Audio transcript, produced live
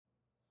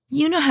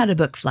You know how to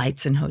book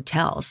flights and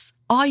hotels.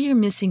 All you're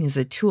missing is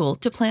a tool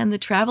to plan the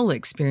travel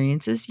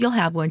experiences you'll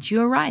have once you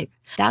arrive.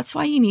 That's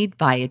why you need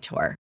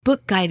Viator.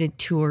 Book guided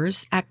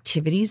tours,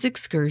 activities,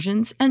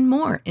 excursions, and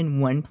more in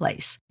one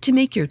place to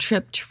make your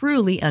trip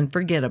truly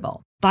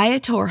unforgettable.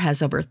 Viator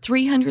has over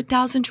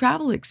 300,000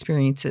 travel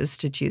experiences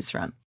to choose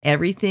from.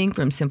 Everything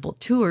from simple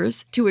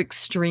tours to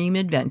extreme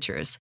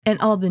adventures and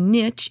all the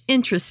niche,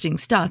 interesting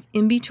stuff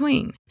in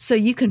between. So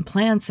you can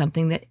plan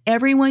something that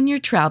everyone you're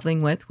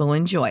traveling with will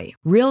enjoy.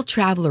 Real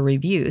traveler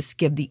reviews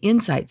give the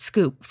inside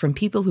scoop from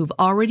people who've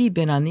already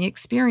been on the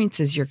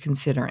experiences you're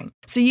considering.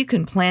 So you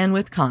can plan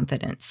with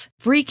confidence.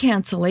 Free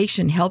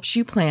cancellation helps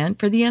you plan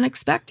for the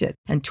unexpected.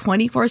 And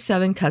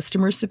 24/7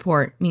 customer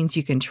support means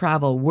you can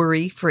travel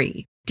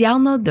worry-free.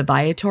 Download the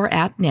Viator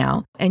app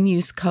now and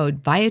use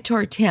code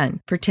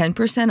Viator10 for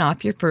 10%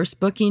 off your first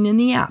booking in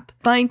the app.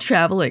 Find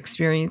travel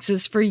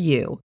experiences for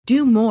you.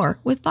 Do more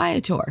with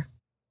Viator.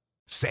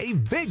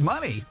 Save big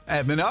money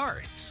at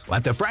Menards.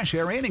 Let the fresh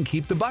air in and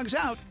keep the bugs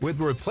out with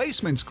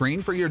replacement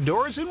screen for your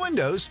doors and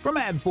windows from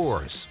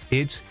AdForce.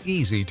 It's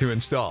easy to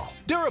install,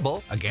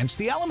 durable against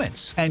the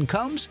elements, and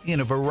comes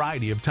in a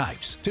variety of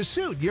types to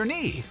suit your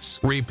needs.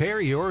 Repair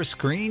your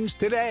screens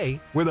today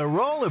with a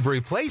roll of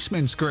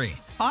replacement screen.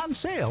 On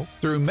sale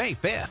through May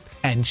 5th.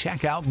 And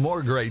check out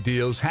more great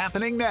deals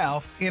happening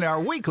now in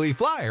our weekly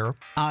flyer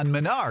on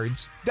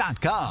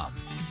Menards.com.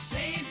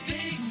 Save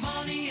big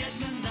money at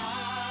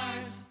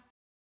Menards.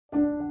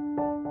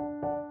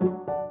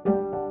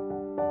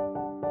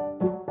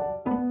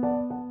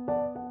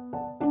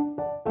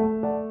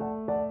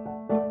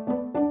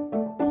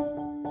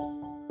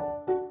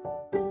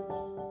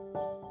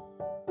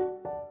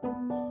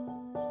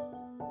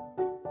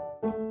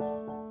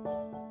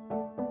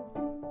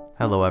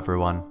 Hello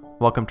everyone,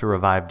 welcome to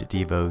Revived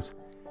Devos.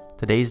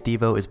 Today's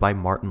Devo is by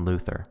Martin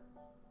Luther.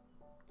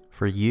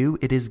 For you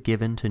it is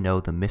given to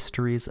know the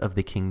mysteries of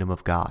the kingdom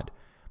of God,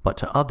 but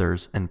to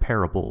others in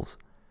parables,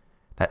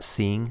 that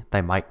seeing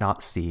they might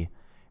not see,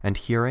 and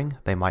hearing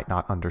they might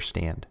not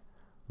understand.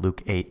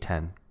 Luke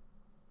 8:10.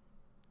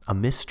 A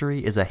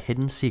mystery is a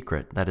hidden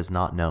secret that is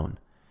not known,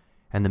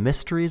 and the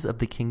mysteries of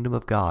the kingdom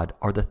of God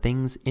are the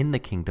things in the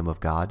kingdom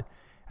of God,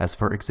 as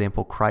for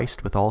example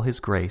Christ with all his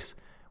grace,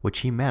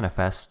 which he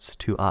manifests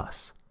to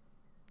us.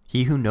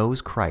 He who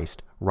knows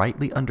Christ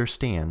rightly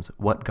understands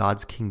what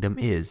God's kingdom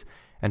is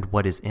and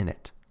what is in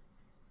it.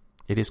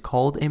 It is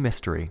called a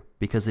mystery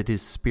because it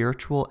is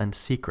spiritual and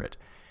secret,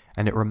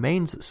 and it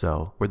remains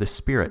so where the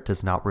Spirit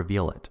does not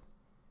reveal it.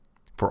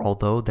 For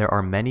although there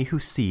are many who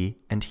see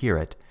and hear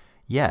it,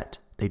 yet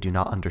they do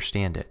not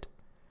understand it.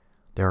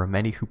 There are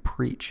many who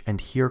preach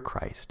and hear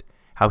Christ,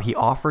 how he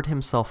offered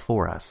himself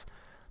for us,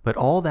 but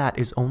all that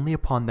is only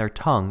upon their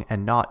tongue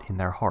and not in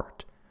their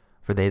heart.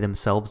 For they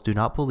themselves do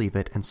not believe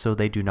it, and so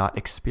they do not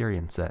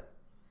experience it.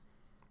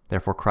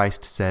 Therefore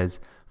Christ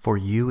says, for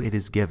you it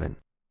is given.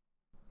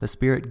 The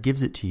Spirit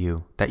gives it to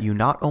you, that you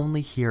not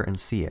only hear and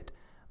see it,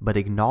 but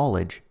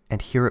acknowledge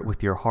and hear it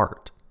with your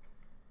heart.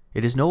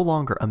 It is no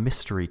longer a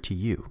mystery to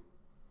you,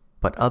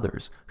 but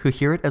others, who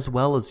hear it as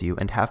well as you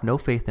and have no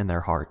faith in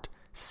their heart,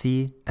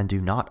 see and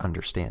do not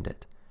understand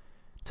it.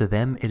 To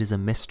them it is a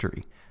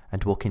mystery,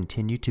 and will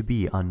continue to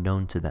be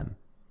unknown to them.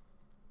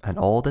 And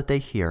all that they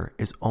hear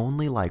is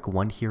only like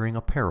one hearing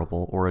a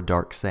parable or a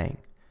dark saying.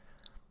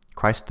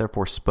 Christ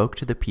therefore spoke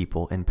to the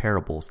people in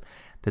parables,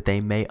 that they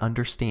may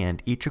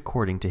understand each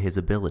according to his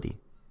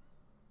ability.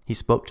 He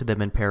spoke to them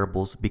in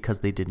parables because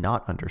they did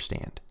not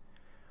understand.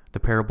 The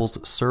parables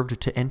served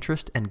to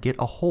interest and get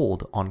a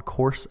hold on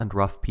coarse and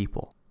rough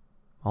people.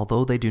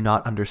 Although they do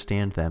not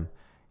understand them,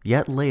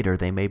 yet later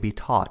they may be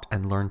taught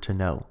and learn to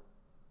know.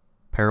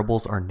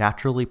 Parables are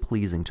naturally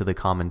pleasing to the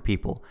common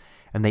people,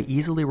 and they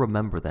easily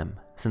remember them,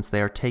 since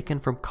they are taken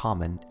from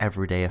common,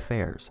 everyday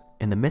affairs,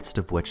 in the midst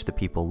of which the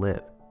people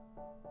live.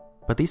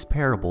 But these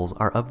parables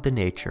are of the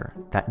nature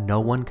that no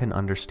one can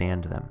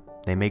understand them.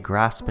 They may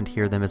grasp and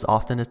hear them as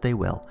often as they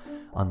will,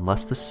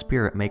 unless the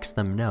Spirit makes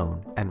them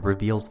known and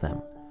reveals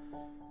them.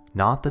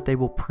 Not that they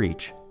will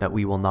preach that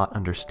we will not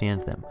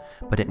understand them,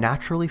 but it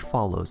naturally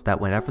follows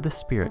that whenever the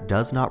Spirit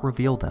does not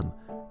reveal them,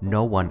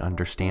 no one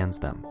understands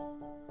them.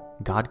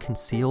 God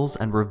conceals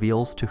and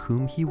reveals to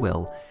whom he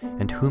will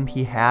and whom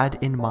he had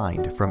in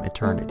mind from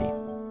eternity.